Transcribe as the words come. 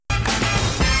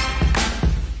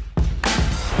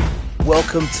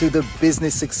welcome to the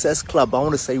Business Success Club. I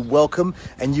want to say welcome,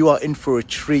 and you are in for a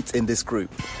treat in this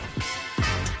group.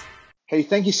 Hey,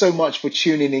 thank you so much for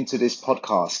tuning into this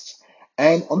podcast.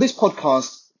 And on this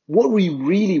podcast, what we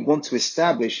really want to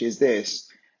establish is this: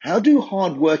 how do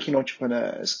hardworking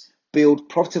entrepreneurs build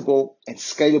profitable and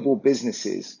scalable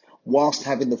businesses whilst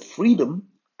having the freedom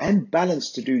and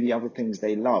balance to do the other things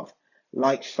they love,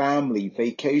 like family,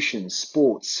 vacations,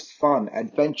 sports, fun,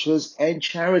 adventures, and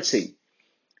charity?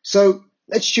 So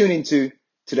let's tune into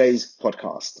today's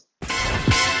podcast.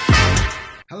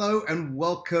 Hello and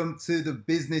welcome to the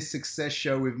Business Success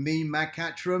Show with me, Matt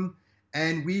Catram.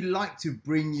 And we like to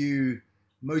bring you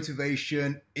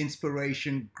motivation,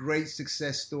 inspiration, great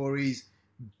success stories,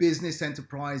 business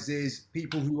enterprises,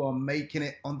 people who are making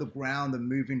it on the ground and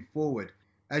moving forward.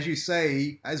 As we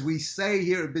say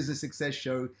here at Business Success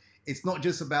Show, it's not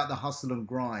just about the hustle and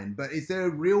grind, but is there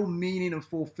a real meaning and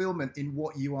fulfillment in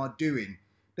what you are doing?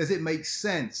 Does it make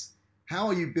sense? How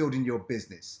are you building your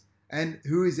business? And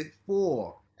who is it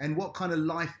for? And what kind of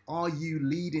life are you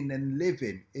leading and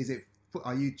living?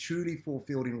 Are you truly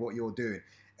fulfilled in what you're doing?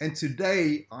 And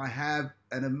today I have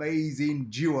an amazing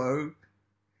duo,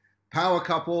 power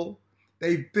couple.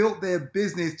 They've built their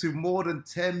business to more than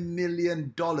 $10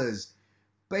 million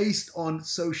based on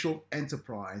social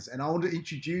enterprise. And I want to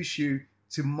introduce you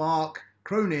to Mark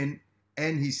Cronin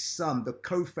and his son, the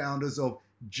co-founders of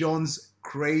John's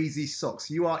Crazy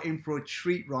Socks. You are in for a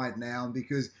treat right now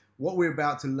because what we're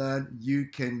about to learn, you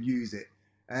can use it.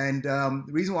 And the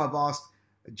reason why I've asked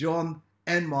John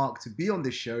and Mark to be on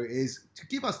this show is to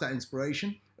give us that inspiration,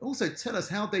 and also tell us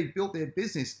how they built their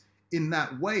business in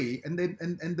that way, and then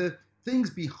and the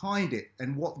things behind it,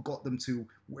 and what got them to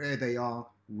where they are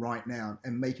right now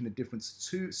and making a difference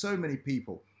to so many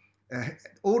people.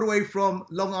 All the way from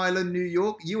Long Island, New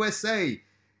York, USA.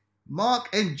 Mark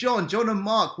and John and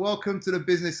Mark, welcome to the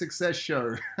Business Success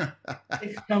Show.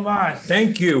 Come on.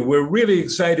 Thank you. We're really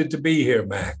excited to be here,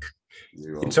 Mac.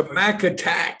 It's a Mac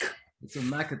attack. It's a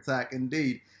Mac attack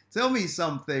indeed. Tell me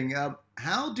something.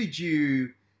 How did you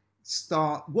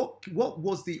start? What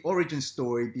was the origin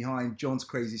story behind John's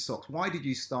Crazy Socks? Why did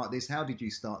you start this? How did you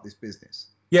start this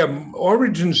business? Yeah,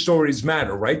 origin stories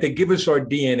matter, right? They give us our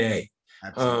DNA.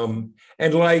 Absolutely.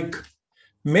 And like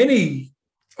many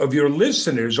of your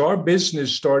listeners, our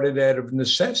business started out of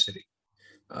necessity.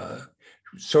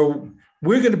 So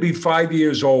we're going to be 5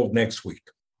 years old next week.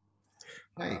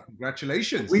 Hey,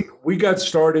 congratulations. We got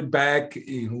started back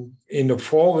in the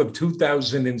fall of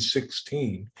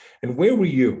 2016. And where were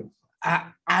you?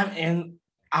 I'm in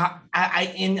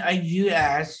the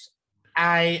U.S.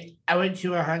 I went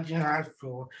to a hunting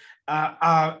hospital.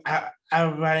 I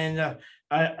ran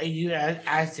a U.S.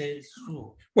 Asset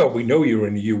school. Well, we know you're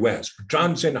in the U.S., but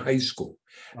John's in high school,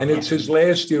 and it's his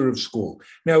last year of school.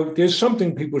 Now, there's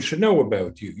something people should know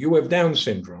about you. You have Down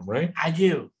syndrome, right? I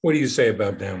do. What do you say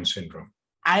about Down syndrome?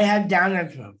 I have Down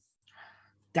syndrome.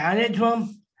 Down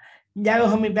syndrome never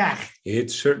hold me back. It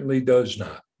certainly does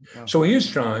not. So here's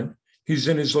John. He's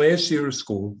in his last year of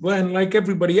school, and like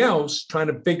everybody else, trying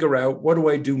to figure out, what do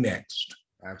I do next?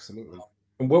 Absolutely.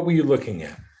 And what were you looking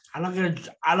at? I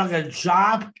look at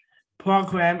job,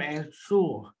 program, and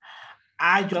school.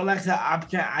 I don't like the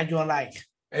option I don't like.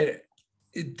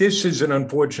 This is an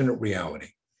unfortunate reality.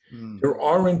 There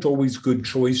aren't always good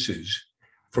choices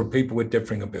for people with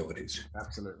differing abilities.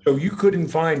 Absolutely. So you couldn't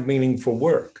find meaningful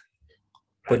work.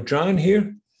 But John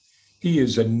here, he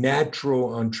is a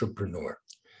natural entrepreneur.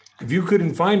 If you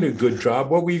couldn't find a good job,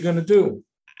 what were you going to do?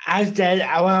 I said,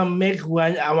 I want to make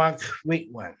one, I want to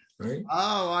create one. Right?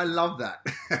 Oh, I love that.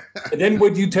 And then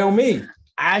what'd you tell me?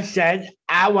 I said,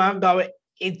 I want to go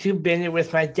into business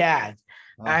with my dad.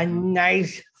 A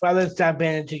nice father-son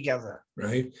business together.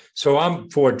 Right? So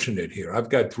I'm fortunate here. I've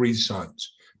got 3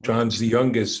 sons. John's the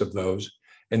youngest of those.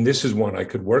 And this is one I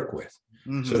could work with.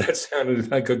 Mm-hmm. So that sounded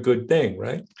like a good thing,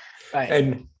 right?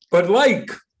 Right. But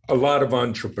like a lot of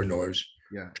entrepreneurs,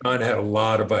 yeah, John had a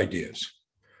lot of ideas.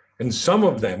 And some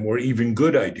of them were even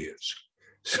good ideas.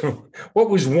 So what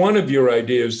was one of your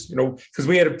ideas, because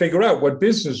we had to figure out what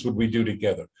business would we do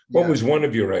together. What was one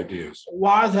of your ideas?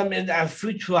 One of them is a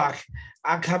food truck.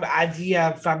 I come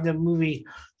idea from the movie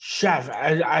Chef,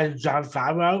 John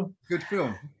Favreau. Good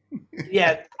film.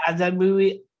 Yeah, and the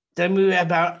movie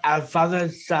about our father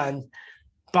and son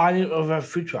bonding over a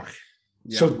food truck.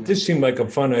 Yeah. So this seemed like a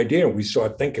fun idea. We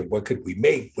started thinking, what could we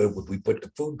make? Where would we put the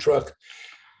food truck?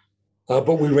 But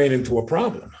we ran into a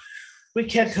problem. We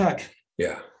can't cook.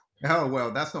 Yeah. Oh,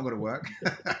 well, that's not going to work.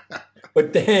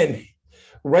 But then,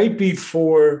 right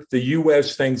before the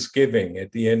U.S. Thanksgiving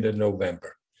at the end of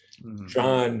November,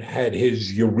 John had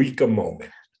his eureka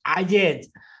moment. I did.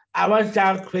 I want to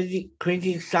start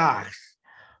crazy socks.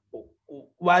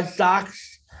 What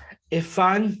socks is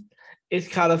fun, it's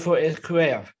colorful, it's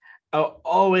creative. I'll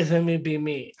always let me be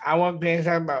me. I want being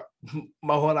talking about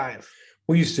my whole life.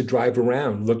 We used to drive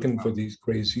around looking for these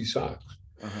crazy socks.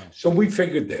 So we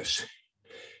figured this.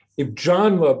 If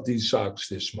John loved these socks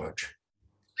this much,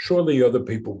 surely other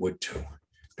people would too,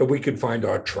 that we could find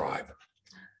our tribe.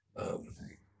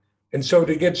 And so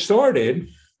to get started,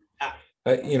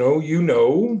 you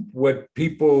know what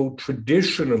people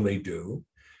traditionally do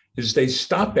is they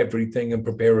stop everything and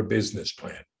prepare a business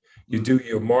plan. You do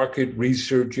your market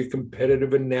research, your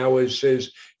competitive analysis,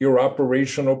 your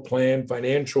operational plan,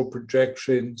 financial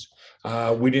projections.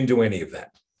 We didn't do any of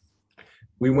that.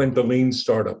 We went the lean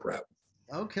startup route.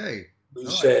 Okay. We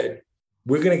said,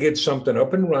 we're going to get something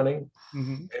up and running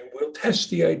and we'll test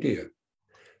the idea.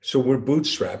 So we're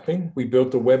bootstrapping. We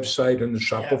built a website and the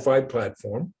Shopify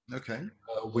platform. Okay.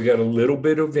 We got a little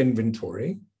bit of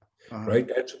inventory, right?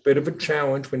 That's a bit of a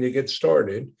challenge when you get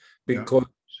started because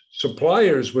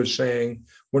suppliers were saying,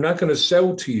 we're not going to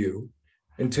sell to you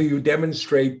until you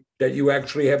demonstrate that you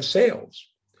actually have sales.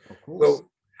 Of course.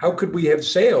 Well, how could we have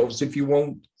sales if you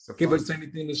won't give us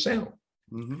anything to sell?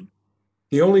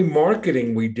 The only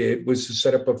marketing we did was to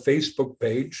set up a Facebook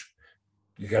page.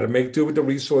 You got to make do with the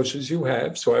resources you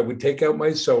have. So I would take out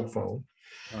my cell phone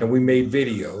and we made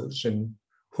videos. And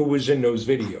who was in those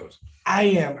videos? I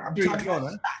am. I'm talking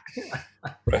about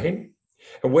right?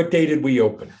 And what day did we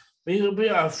open? We will be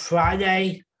on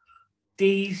Friday,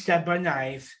 December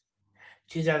 9th,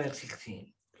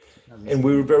 2016. And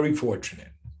we were very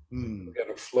fortunate. We got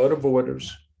a flood of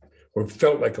orders, or it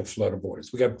felt like a flood of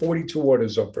orders. We got 42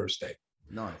 orders our first day.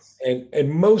 Nice. And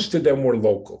most of them were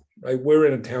local, right? We're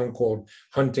in a town called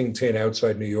Huntington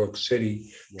outside New York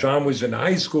City. John was in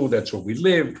high school. That's where we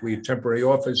lived. We had temporary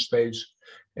office space.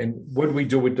 And what did we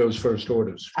do with those first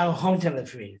orders? Our home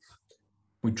deliveries.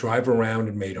 We drive around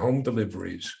and made home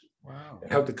deliveries. Wow.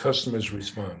 And how the customers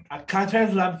respond. Our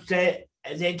customers loved it.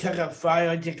 And they took a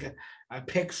photo, took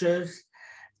pictures,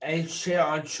 and share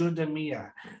on social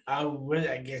media. I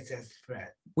really get that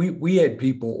spread. We had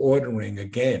people ordering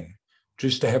again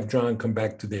just to have John come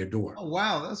back to their door. Oh,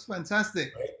 wow. That's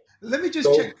fantastic. Right. Let me just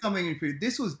check something in for you.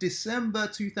 This was December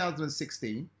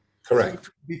 2016. Correct.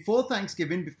 So before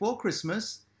Thanksgiving, before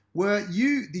Christmas,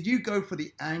 did you go for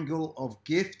the angle of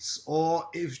gifts, or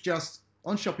it was just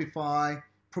on Shopify,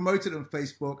 promote it on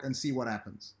Facebook and see what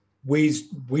happens? We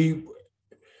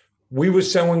were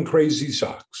selling crazy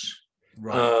socks.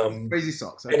 Right. Crazy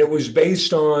socks. Okay. And it was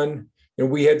based on,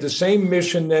 we had the same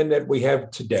mission then that we have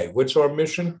today. What's our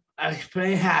mission?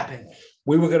 Explain happiness.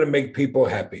 We were going to make people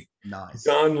happy. Nice.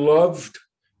 John loved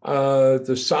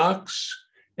the socks,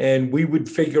 and we would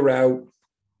figure out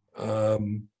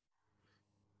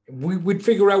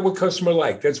what customer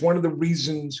liked. That's one of the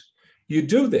reasons you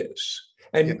do this.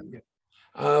 And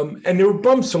and there were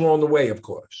bumps along the way, of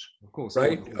course. Of course.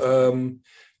 Right?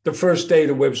 The first day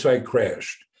the website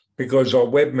crashed because our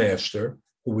webmaster,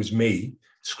 who was me,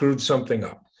 screwed something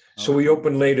up. So we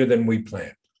opened later than we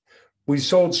planned. We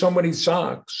sold so many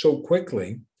socks so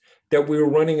quickly that we were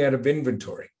running out of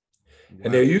inventory. Wow.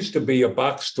 And there used to be a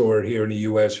box store here in the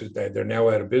US that they're now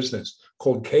out of business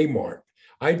called Kmart.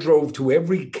 I drove to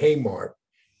every Kmart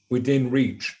within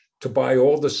reach to buy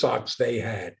all the socks they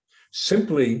had,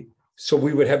 simply so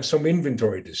we would have some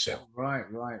inventory to sell. Right.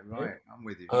 I'm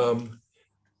with you.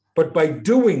 But by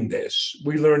doing this,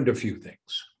 we learned a few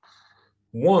things.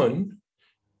 One,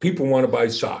 people want to buy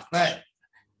socks. Right.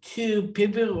 Two,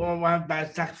 people want to buy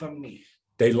socks from me.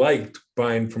 They liked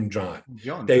buying from John.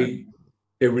 They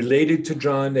related to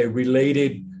John. They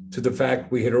related to the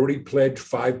fact we had already pledged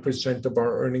 5% of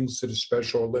our earnings to the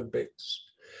Special Olympics.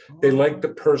 They liked the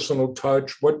personal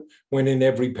touch. What went in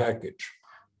every package?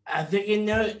 I think a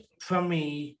note from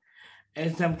me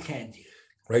and some candy.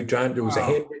 Right, John? There was a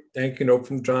handwritten thank you note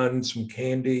from John and some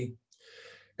candy.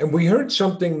 And we heard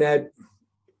something that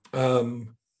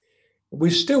we're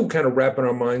still kind of wrapping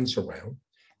our minds around.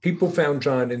 People found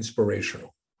John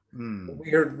inspirational. We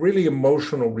heard really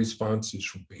emotional responses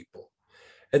from people.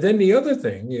 And then the other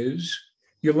thing is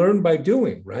you learn by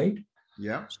doing, right?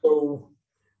 Yeah. So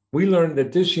we learned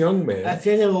that this young man, I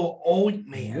think a little old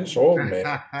man. This old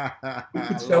man, he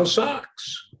could sell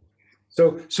socks.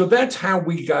 So that's how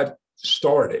we got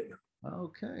started.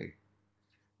 Okay.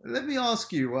 Let me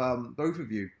ask you, both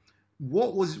of you,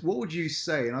 what would you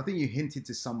say, and I think you hinted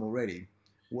to some already,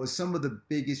 was some of the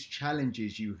biggest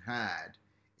challenges you had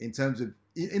in terms of,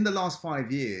 in the last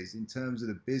 5 years, in terms of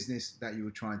the business that you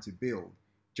were trying to build,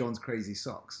 John's Crazy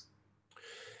Socks?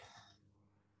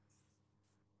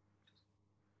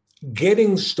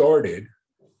 Getting started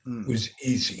was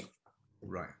easy.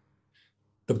 Right.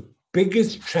 The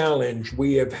biggest challenge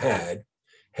we have had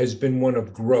has been one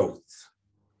of growth.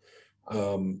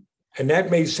 And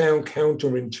that may sound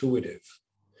counterintuitive,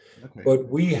 Okay. but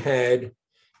we had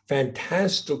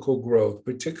fantastical growth,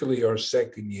 particularly our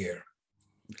second year.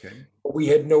 Okay. But we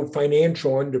had no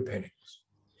financial underpinnings.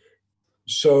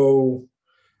 So,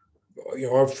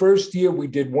 our first year, we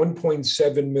did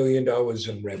 $1.7 million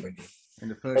in revenue. In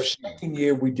the Our first second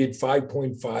year, we did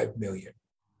 5.5 million.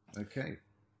 Okay.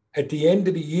 At the end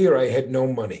of the year, I had no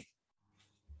money.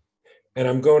 And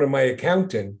I'm going to my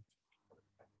accountant,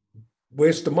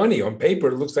 where's the money? On paper,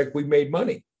 it looks like we made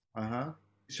money.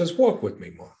 He says, walk with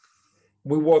me, Mark.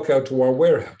 We walk out to our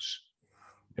warehouse.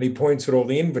 And he points at all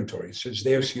the inventory. He says,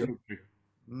 there's your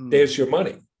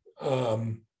money.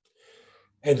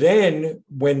 And then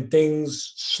when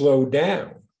things slowed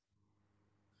down,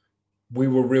 we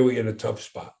were really in a tough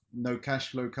spot. No cash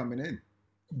flow coming in.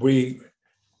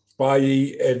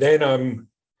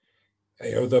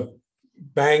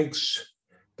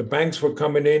 The banks were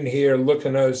coming in here,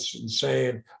 looking at us and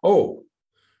saying, oh,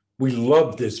 we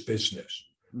love this business.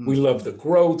 We love the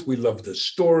growth. We love the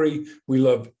story. We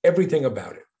love everything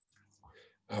about it.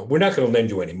 We're not going to lend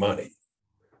you any money.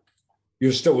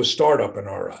 You're still a startup in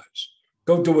our eyes.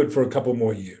 Go do it for a couple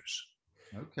more years.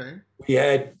 Okay. We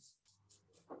had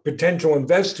potential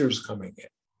investors coming in.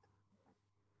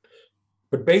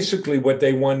 But basically what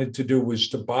they wanted to do was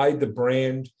to buy the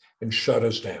brand and shut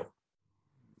us down.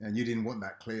 And you didn't want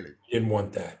that, clearly. Didn't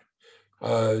want that.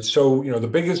 So, the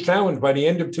biggest challenge by the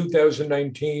end of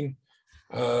 2019,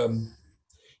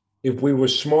 if we were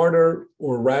smarter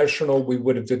or rational, we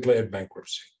would have declared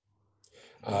bankruptcy.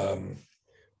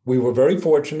 We were very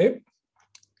fortunate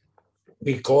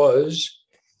because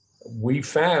we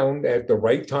found at the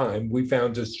right time, we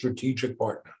found a strategic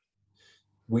partner.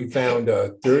 We found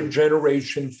a third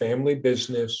generation family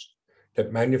business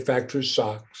that manufactures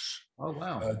socks. Oh,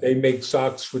 wow. They make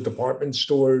socks for department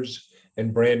stores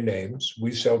and brand names.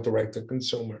 We sell direct to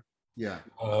consumer. Yeah.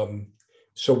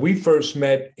 So we first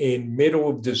met in middle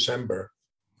of December,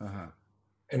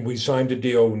 and we signed a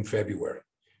deal in February.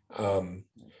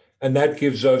 And that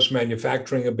gives us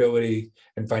manufacturing ability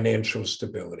and financial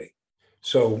stability.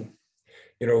 So,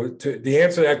 to the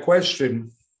answer to that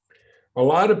question, a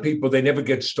lot of people, they never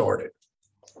get started.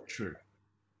 True.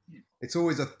 It's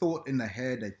always a thought in the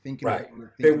head. They think. Right.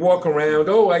 They walk around,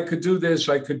 oh, I could do this,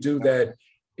 I could do that.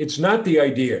 It's not the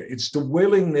idea. It's the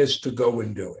willingness to go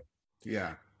and do it.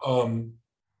 Yeah. And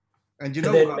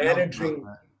managing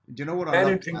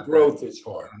growth is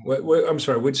hard. I'm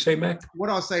sorry, what'd you say, Mac? What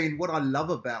I was saying, what I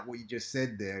love about what you just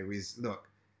said there is, look,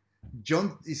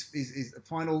 John is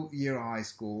final year of high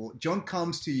school. John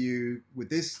comes to you with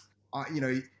this,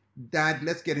 Dad,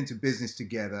 let's get into business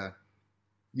together.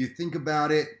 You think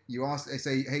about it. You ask, they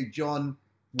say, hey, John,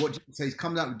 what? So he's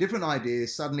coming up with different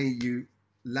ideas. Suddenly you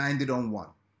landed on one.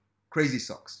 Crazy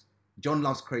socks. John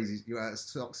loves crazy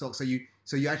socks. So you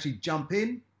actually jump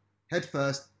in head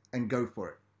first and go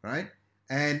for it, right?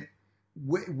 And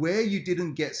where you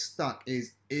didn't get stuck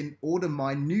is in all the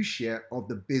minutiae of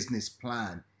the business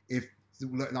plan, if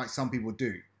like some people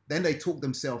do. Then they talk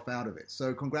themselves out of it.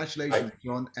 So congratulations,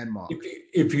 John and Mark.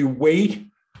 If you wait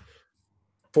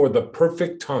for the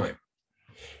perfect time,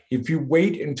 if you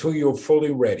wait until you're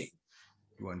fully ready,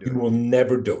 you will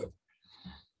never do it.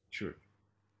 True.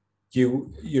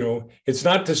 It's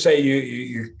not to say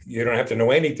you don't have to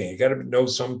know anything. You got to know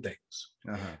some things,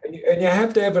 and you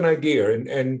have to have an idea.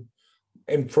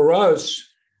 And for us,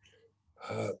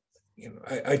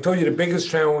 I told you the biggest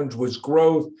challenge was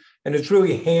growth, and it's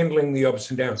really handling the ups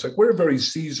and downs. Like, we're a very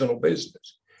seasonal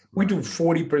business. We do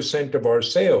 40% of our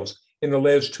sales in the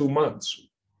last 2 months.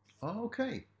 Oh,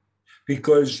 okay.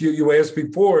 Because you asked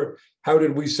before, how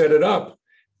did we set it up?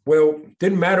 Well,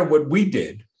 didn't matter what we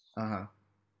did.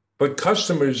 But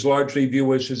customers largely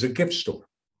view us as a gift store.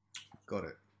 Got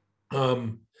it.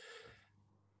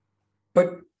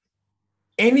 But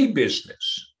any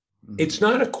business, it's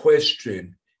not a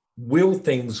question, will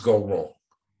things go wrong?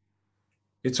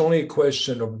 It's only a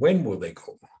question of when will they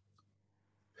go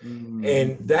wrong?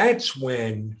 And that's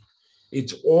when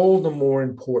it's all the more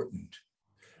important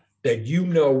that you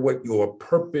know what your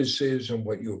purpose is and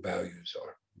what your values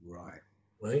are.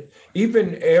 Right.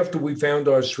 Even after we found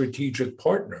our strategic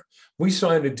partner, we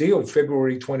signed a deal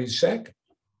February 22nd.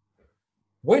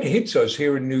 What hits us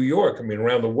here in New York,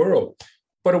 around the world,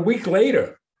 but a week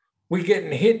later, we're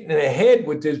getting hit in the head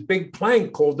with this big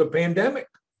plank called the pandemic.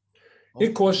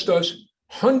 It cost us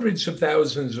hundreds of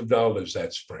thousands of dollars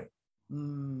that spring.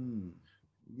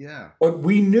 Yeah. But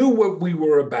we knew what we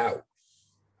were about.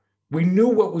 We knew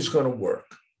what was going to work.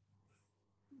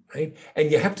 right?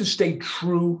 And you have to stay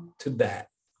true to that.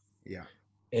 Yeah.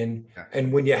 And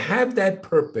when you have that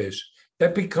purpose,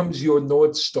 that becomes your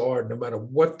North Star, no matter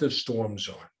what the storms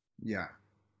are. Yeah.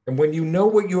 And when you know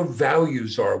what your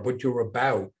values are, what you're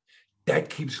about, that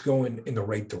keeps going in the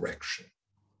right direction.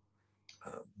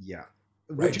 Yeah.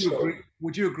 Right.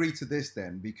 Would you agree to this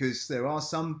then? Because there are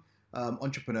some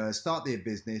entrepreneurs start their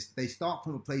business. They start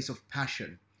from a place of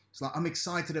passion. It's like, I'm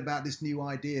excited about this new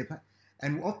idea.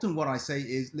 And often what I say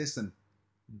is, listen,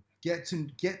 get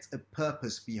a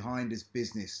purpose behind this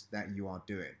business that you are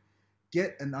doing.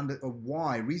 Get a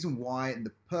why, reason why, and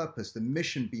the purpose, the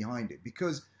mission behind it.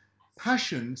 Because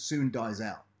passion soon dies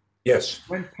out. Yes.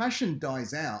 When passion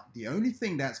dies out, the only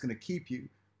thing that's going to keep you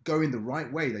going the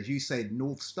right way, as you say,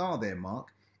 North Star there, Mark,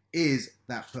 is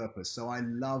that purpose. So I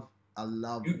love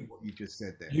what you just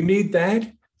said there. You need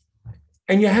that,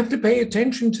 and you have to pay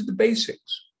attention to the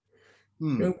basics.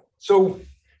 So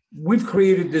we've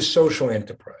created this social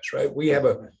enterprise, right? We have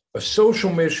a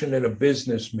social mission and a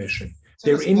business mission.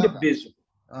 They're indivisible.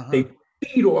 They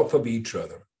feed off of each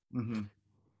other. Mm-hmm.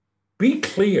 Be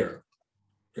clear.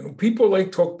 People like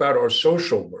to talk about our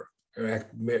social work,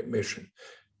 mission.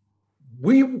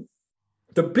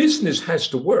 The business has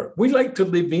to work. We like to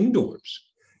live indoors.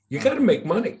 You got to make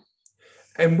money.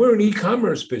 And we're an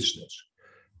e-commerce business.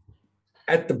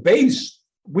 At the base,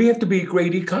 we have to be a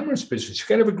great e-commerce business. You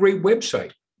got to have a great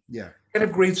website. Yeah. You got to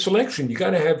have great selection. You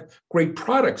got to have great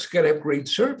products. You got to have great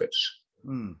service.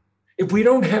 If we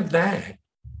don't have that,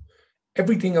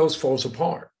 everything else falls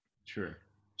apart. Sure.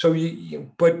 So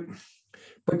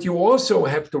but you also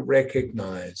have to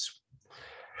recognize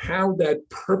how that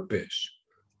purpose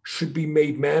should be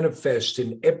made manifest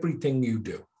in everything you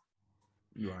do.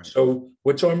 Right. So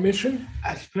what's our mission?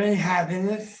 Spread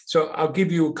happiness. So I'll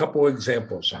give you a couple of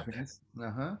examples on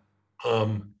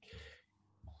that.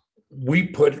 We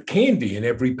put candy in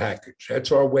every package.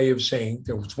 That's our way of saying,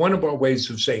 it was one of our ways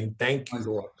of saying thank you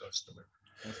to our customer.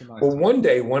 Well, one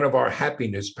day, one of our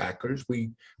happiness packers,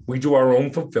 we do our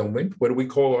own fulfillment. What do we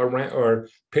call our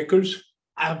pickers?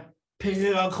 Our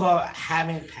pickers are called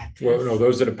happy packers. Well, no,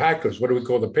 those are the packers. What do we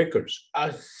call the pickers?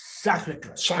 Sock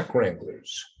wranglers. Sock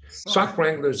wranglers. Sock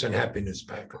wranglers and happiness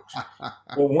packers.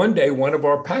 Well, one day, one of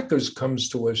our packers comes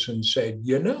to us and said,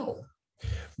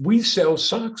 we sell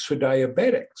socks for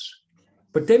diabetics,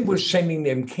 but then we're sending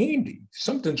them candy.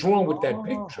 Something's wrong with that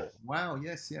picture. Wow.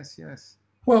 Yes.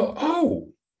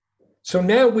 Well, so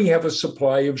now we have a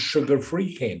supply of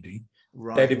sugar-free candy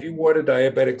that if you order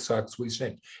diabetic socks, we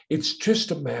send. It's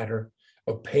just a matter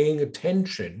of paying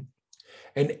attention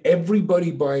and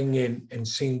everybody buying in and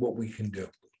seeing what we can do.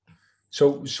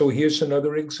 So here's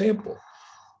another example.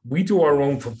 We do our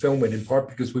own fulfillment in part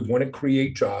because we want to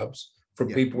create jobs for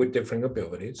people with different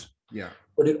abilities. Yeah.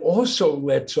 But it also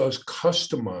lets us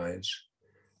customize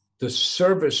the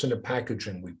service and the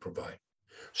packaging we provide.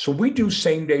 So we do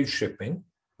same-day shipping.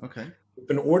 Okay. If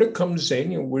an order comes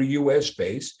in, we're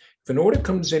US-based. If an order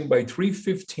comes in by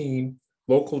 3:15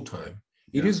 local time,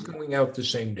 it is going out the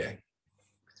same day.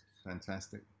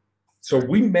 Fantastic. So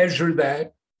we measure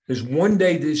that. There's one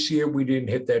day this year we didn't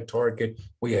hit that target.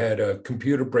 We had a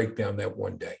computer breakdown that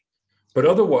one day. But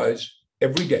otherwise,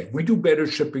 every day, we do better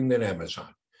shipping than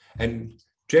Amazon. And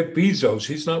Jeff Bezos,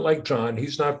 he's not like John.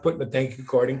 He's not putting a thank you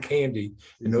card and candy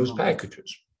in those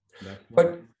packages.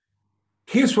 But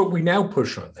here's what we now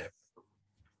push on them.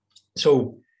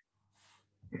 So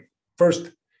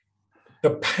first,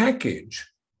 the package,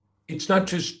 it's not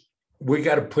just we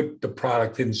got to put the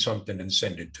product in something and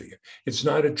send it to you. It's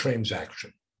not a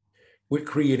transaction. We're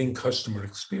creating customer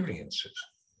experiences.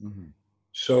 Mm-hmm.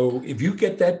 So if you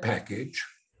get that package,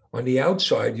 on the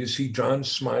outside, you see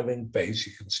John's smiling face.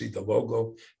 You can see the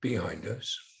logo behind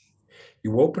us.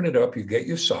 You open it up, you get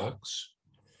your socks.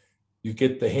 You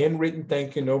get the handwritten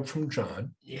thank you note from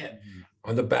John. Yeah.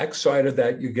 On the back side of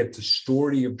that, you get the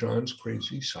story of John's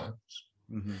crazy socks.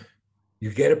 Mm-hmm.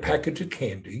 You get a package of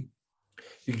candy.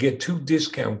 You get 2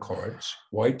 discount cards.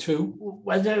 Why 2?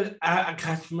 Whether our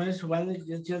customers, whether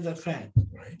it's just a friend.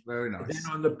 Right. Very nice. And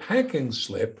then on the packing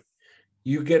slip,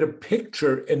 you get a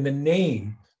picture and the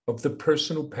name of the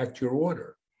person who packed your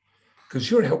order.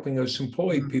 Because you're helping us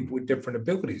employ people with different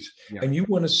abilities. Yeah. And you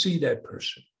want to see that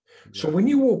person. So when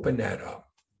you open that up,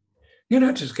 you're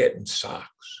not just getting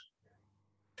socks.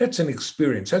 That's an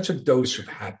experience. That's a dose of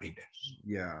happiness.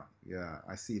 Yeah,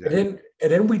 I see that. And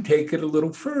then we take it a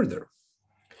little further.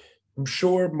 I'm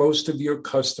sure most of your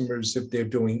customers, if they're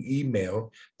doing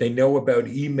email, they know about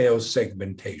email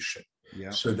segmentation.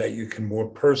 So that you can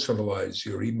more personalize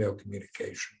your email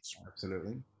communications.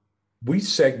 Absolutely. We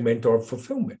segment our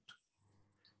fulfillment.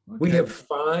 Okay. We have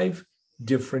 5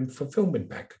 different fulfillment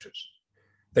packages.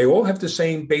 They all have the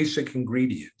same basic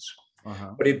ingredients.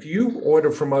 But if you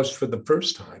order from us for the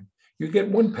first time, you get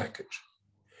one package.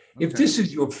 If this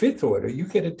is your fifth order, you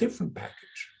get a different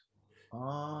package.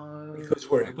 Because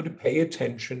we're able to pay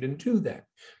attention and do that.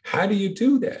 How do you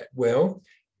do that? Well,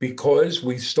 because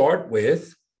we start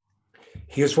with,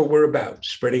 here's what we're about,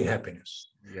 spreading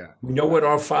happiness. Yeah. We know what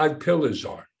our 5 pillars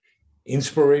are: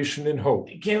 inspiration and hope.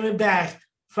 Give it back.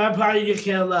 5 parties you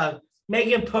can love. Make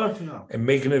it personal. And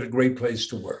making it a great place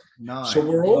to work. Nice. So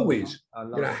we're always,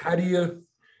 it.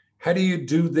 how do you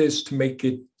do this to make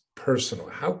it personal?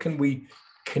 How can we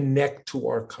connect to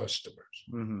our customers?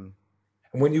 Mm-hmm.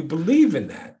 And when you believe in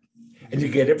that and you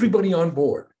get everybody on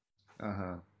board,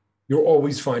 you're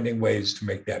always finding ways to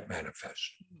make that manifest.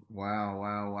 Wow.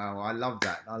 I love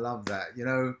that. You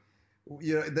know,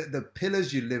 the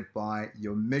pillars you live by,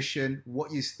 your mission,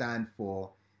 what you stand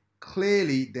for,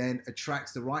 clearly then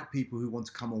attracts the right people who want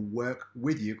to come and work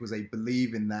with you because they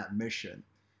believe in that mission.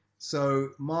 So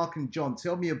Mark and John,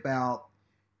 tell me about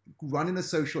running a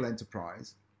social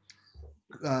enterprise,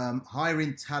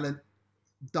 hiring talent,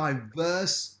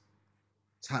 diverse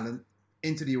talent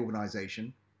into the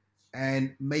organization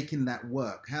and making that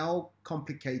work. How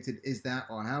complicated is that,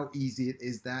 or how easy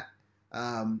is that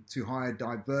to hire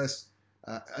diverse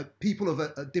people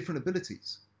of different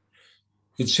abilities?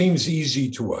 It seems easy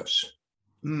to us.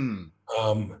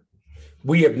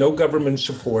 We have no government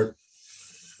support.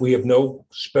 We have no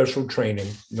special training,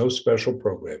 no special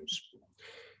programs.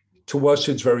 To us,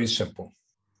 it's very simple.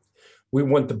 We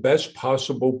want the best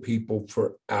possible people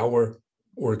for our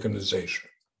organization.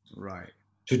 Right.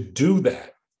 To do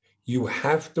that, you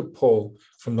have to pull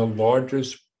from the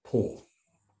largest pool.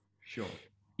 Sure.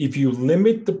 If you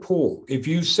limit the pool, if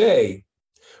you say,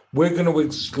 we're going to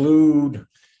exclude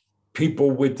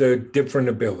people with a different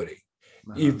ability.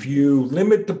 If you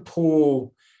limit the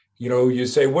pool, you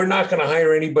say, we're not going to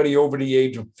hire anybody over the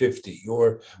age of 50,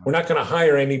 or we're not going to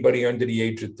hire anybody under the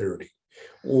age of 30,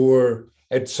 or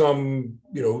at some,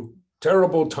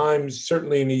 terrible times,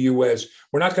 certainly in the US,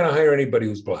 we're not going to hire anybody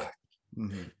who's Black.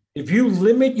 Mm-hmm. If you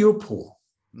limit your pool,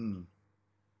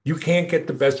 you can't get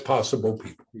the best possible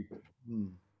people.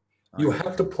 You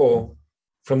have to pull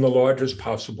from the largest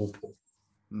possible pool.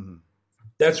 Mm-hmm.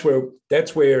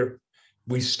 That's where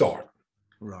we start.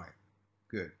 Right.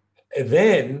 Good. And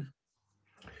then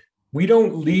we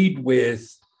don't lead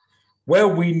with,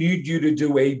 well, we need you to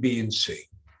do A, B, and C.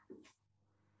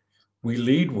 We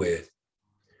lead with,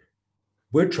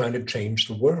 we're trying to change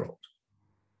the world.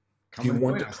 Do you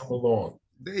want to come along?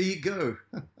 There you go.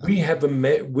 We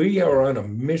are on a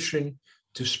mission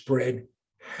to spread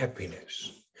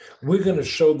happiness. We're going to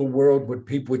show the world what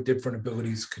people with different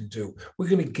abilities can do. We're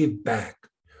going to give back.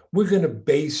 We're going to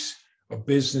base a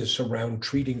business around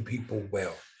treating people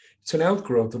well. It's an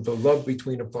outgrowth of the love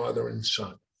between a father and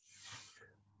son.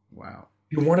 Wow.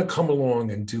 You want to come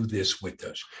along and do this with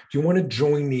us? Do you want to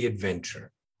join the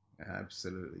adventure?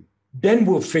 Absolutely. Then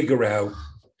we'll figure out,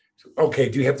 okay,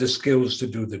 do you have the skills to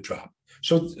do the job?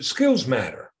 So skills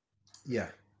matter. Yeah.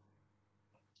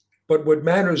 But what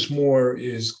matters more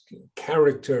is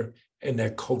character and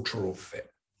that cultural fit.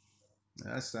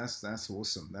 That's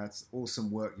awesome. That's awesome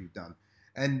work you've done.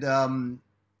 And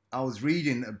I was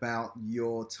reading about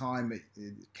your time at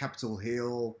Capitol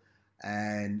Hill,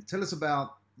 and tell us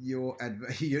about your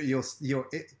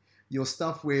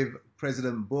stuff with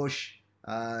President Bush,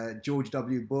 George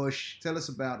W. Bush. Tell us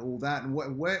about all that, and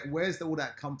where's all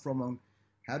that come from, and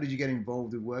how did you get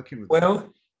involved in working with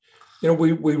them? Well,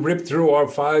 we ripped through our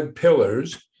 5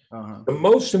 pillars. The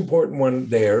most important one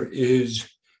there is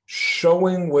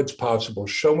showing what's possible,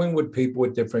 showing what people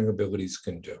with differing abilities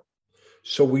can do.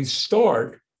 So we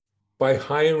start by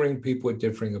hiring people with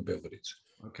differing abilities.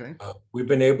 Okay. We've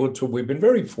been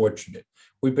very fortunate.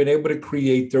 We've been able to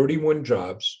create 31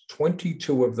 jobs.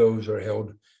 22 of those are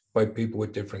held by people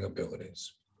with differing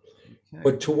abilities. Okay.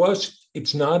 But to us,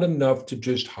 it's not enough to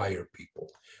just hire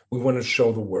people. We want to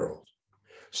show the world.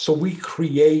 So we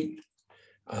create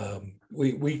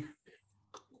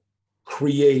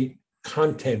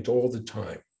content all the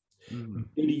time,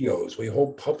 videos. We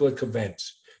hold public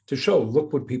events to show,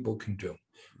 look what people can do.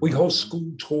 We host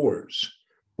school tours.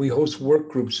 We host work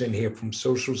groups in here from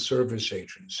social service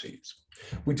agencies.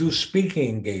 We do speaking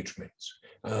engagements.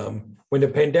 When the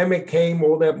pandemic came,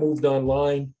 all that moved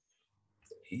online.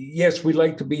 Yes, we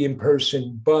like to be in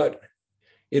person, but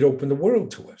it opened the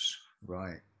world to us.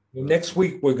 Right. Next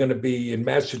week, we're going to be in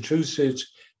Massachusetts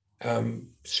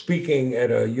speaking at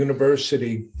a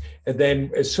university. And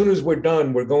then as soon as we're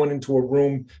done, we're going into a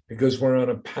room because we're on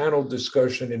a panel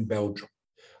discussion in Belgium.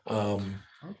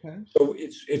 Okay. So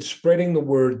it's spreading the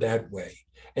word that way.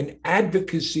 And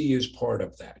advocacy is part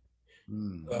of that.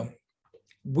 Mm.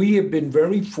 We have been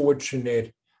very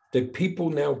fortunate that people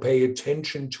now pay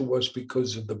attention to us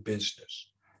because of the business.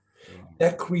 Right.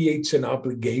 That creates an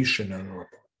obligation on our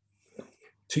part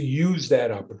to use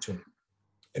that opportunity.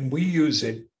 And we use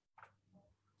it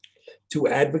to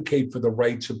advocate for the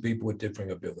rights of people with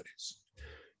different abilities.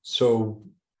 So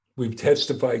we've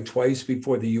testified twice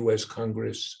before the US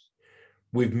Congress.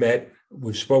 We've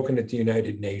spoken at the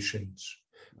United Nations.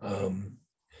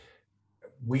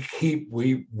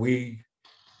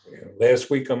 Last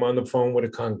week I'm on the phone with a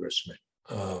congressman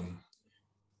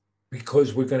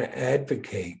because we're going to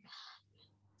advocate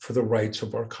for the rights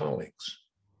of our colleagues.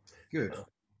 Good.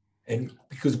 And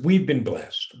because we've been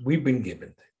blessed, we've been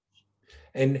given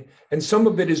things. And some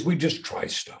of it is we just try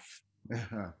stuff.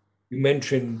 You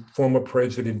mentioned former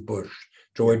President Bush,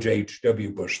 George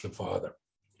H.W. Bush, the father.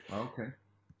 Okay.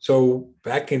 So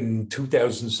back in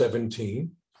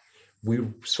 2017, we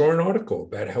saw an article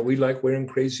about how we like wearing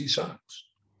crazy socks.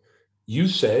 You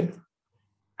said,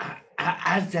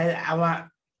 I said I want.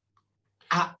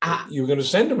 You're going to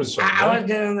send him a sock. I want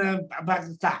them about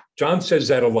the sock. John says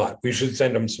that a lot. We should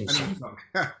send him some socks.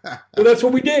 So that's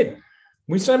what we did.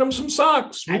 We sent him some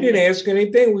socks. We didn't ask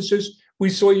anything. It was just, we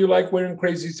saw you like wearing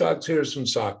crazy socks. Here's some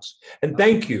socks. And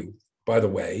thank you, by the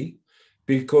way,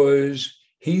 because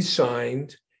he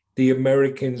signed the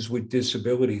Americans with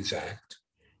Disabilities Act,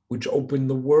 which opened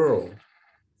the world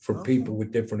for people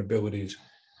with different abilities.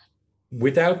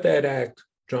 Without that act,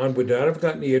 John would not have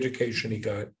gotten the education he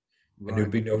got, and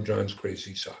there'd be no John's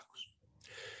Crazy Socks.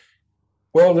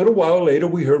 Well, a little while later,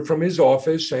 we heard from his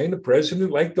office saying the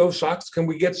president liked those socks. Can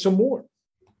we get some more?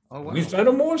 Oh, wow. We sent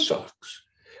him more socks.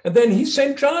 And then he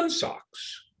sent John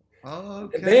socks. Oh,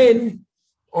 okay. And then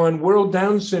on World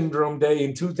Down Syndrome Day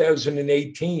in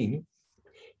 2018,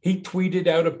 he tweeted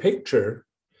out a picture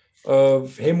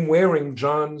of him wearing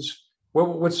John's,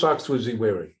 what socks was he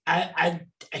wearing?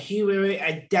 He wearing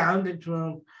a Down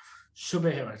Syndrome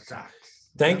superhero socks.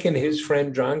 Thanking his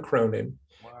friend John Cronin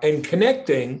and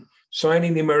connecting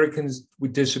signing the Americans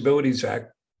with Disabilities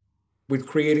Act with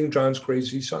creating John's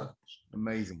Crazy Socks.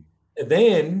 Amazing. And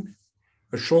then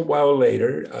a short while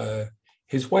later,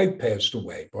 his wife passed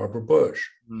away, Barbara Bush.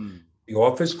 Mm. The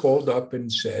office called up and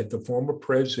said the former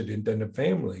president and the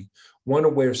family want to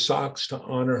wear socks to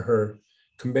honor her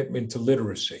commitment to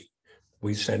literacy.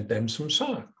 We sent them some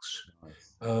socks.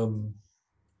 Nice.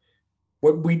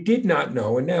 What we did not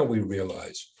know, and now we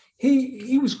realize,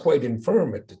 he was quite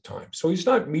infirm at the time. So he's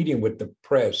not meeting with the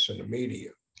press and the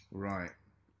media. Right.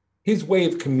 His way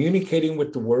of communicating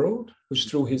with the world was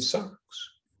through his socks.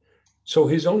 So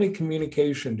his only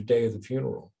communication the day of the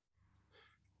funeral,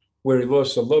 where he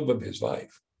lost the love of his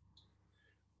life,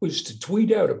 was to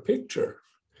tweet out a picture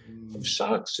of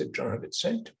socks that John had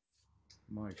sent him.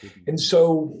 My goodness. And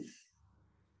so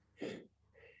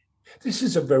this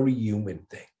is a very human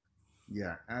thing.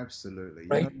 Yeah, absolutely.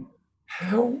 Right?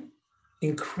 How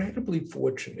incredibly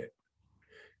fortunate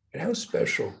and how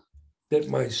special that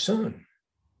my son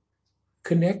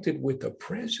connected with the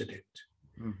president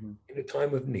in a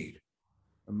time of need.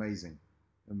 Amazing.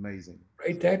 Amazing.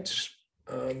 Right? That's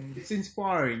it's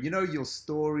inspiring. You know, your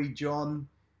story, John.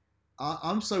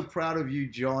 I'm so proud of you,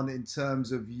 John, in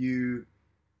terms of you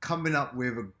coming up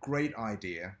with a great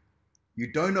idea.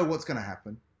 You don't know what's going to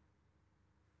happen.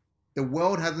 The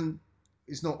world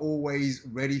it's not always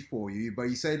ready for you, but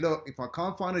you say, look, if I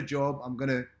can't find a job, I'm going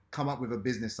to come up with a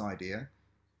business idea.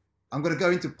 I'm going to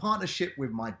go into partnership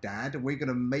with my dad and we're going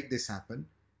to make this happen.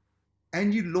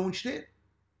 And you launched it.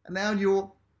 And now you're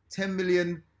 $10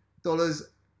 million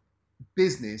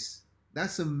business.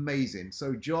 That's amazing.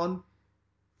 So John,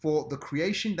 for the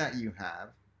creation that you have,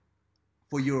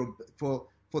 for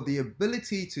the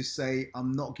ability to say,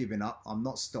 I'm not giving up, I'm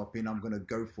not stopping, I'm going to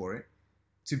go for it.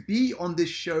 To be on this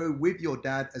show with your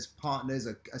dad as partners,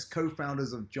 as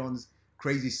co-founders of John's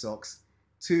Crazy Socks,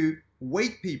 to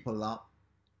wake people up,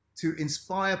 to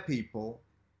inspire people,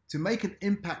 to make an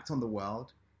impact on the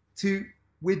world,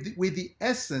 with the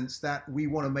essence that we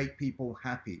want to make people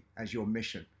happy as your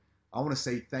mission. I want to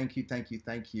say thank you, thank you,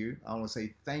 thank you. I want to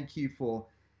say thank you for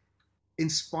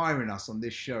inspiring us on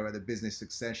this show at the Business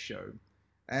Success Show.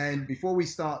 And before we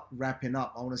start wrapping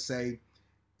up, I want to say,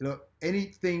 look,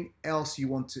 anything else you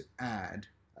want to add?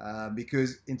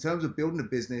 Because in terms of building a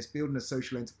business, building a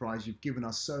social enterprise, you've given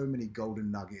us so many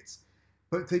golden nuggets.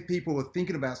 But people are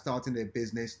thinking about starting their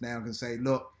business now can say,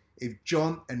 look, if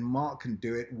John and Mark can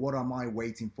do it, what am I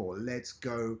waiting for? Let's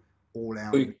go all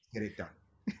out and get it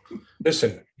done.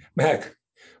 Listen, Mac,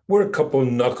 we're a couple of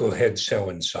knuckleheads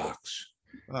selling socks.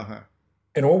 Uh-huh.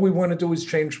 And all we want to do is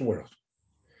change the world.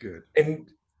 Good. And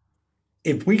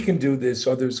if we can do this,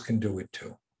 others can do it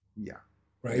too. Yeah.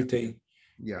 Right?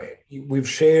 Yeah. We've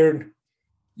shared,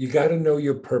 you got to know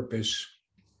your purpose.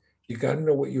 You got to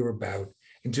know what you're about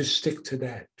and just stick to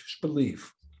that. Just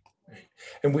believe.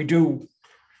 And we do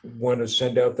want to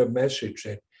send out the message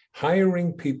that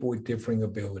hiring people with differing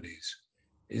abilities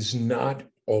is not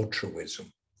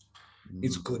altruism.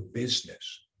 It's good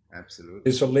business. Absolutely.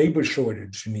 There's a labor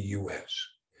shortage in the US.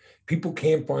 People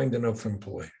can't find enough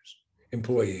employees.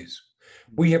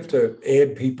 We have to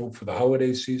add people for the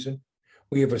holiday season.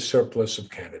 We have a surplus of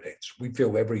candidates. We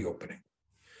fill every opening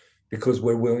because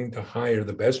we're willing to hire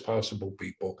the best possible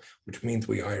people, which means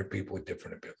we hire people with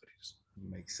different abilities.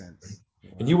 Makes sense.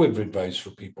 Wow. And you have advice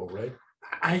for people, right?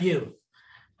 I do.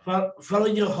 Follow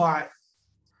your heart.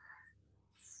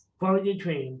 Follow your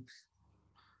dreams.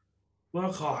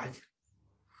 Work hard.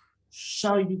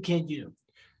 So you can do.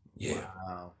 Yeah.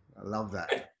 Wow. I love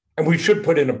that. And we should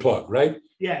put in a plug, right?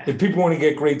 Yeah. If people want to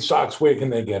get great socks, where can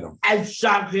they get them? At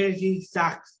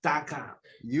shopcrazysocks.com.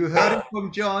 You heard it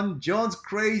from John.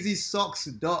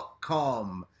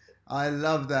 johnscrazysocks.com. I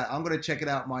love that. I'm going to check it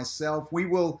out myself. We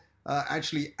will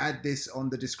actually add this on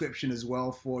the description as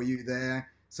well for you there.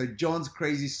 So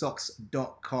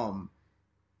johnscrazysocks.com.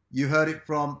 You heard it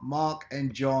from Mark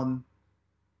and John.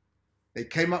 They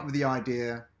came up with the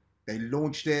idea. They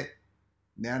launched it.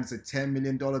 Now it's a $10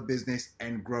 million business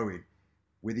and growing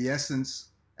with the essence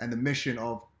and the mission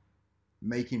of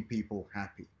making people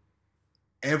happy.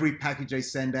 Every package they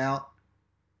send out,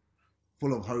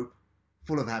 full of hope,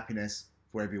 full of happiness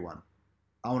for everyone.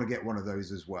 I want to get one of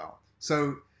those as well.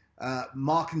 So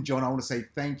Mark and John, I want to say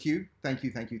thank you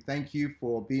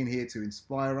for being here to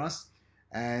inspire us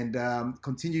and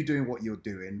continue doing what you're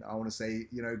doing. I want to say,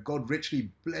 God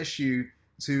richly bless you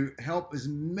to help as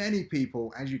many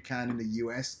people as you can in the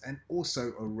US and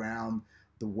also around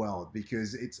the world,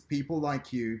 because it's people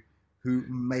like you who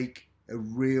make a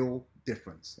real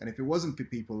difference. And if it wasn't for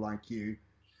people like you,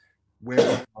 where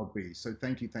would I be? So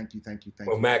thank you.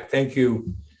 Well, Mac, thank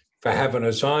you for having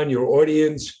us on. Your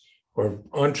audience or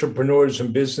entrepreneurs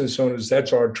and business owners,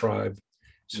 that's our tribe.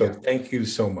 So Thank you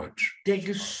so much. Thank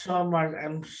you so much.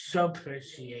 I'm so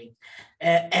appreciate.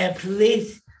 And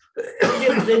please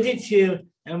listen to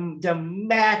the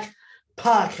Mac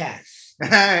podcast.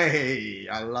 Hey,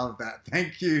 I love that.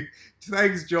 Thank you.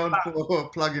 Thanks, John, for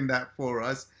plugging that for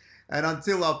us. And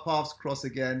until our paths cross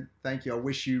again, thank you. I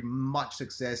wish you much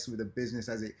success with the business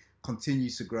as it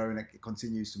continues to grow and it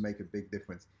continues to make a big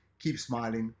difference. Keep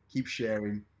smiling, keep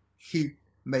sharing, keep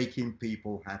making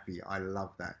people happy. I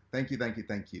love that. Thank you.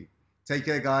 Take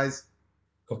care, guys.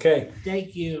 Okay.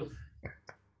 Thank you.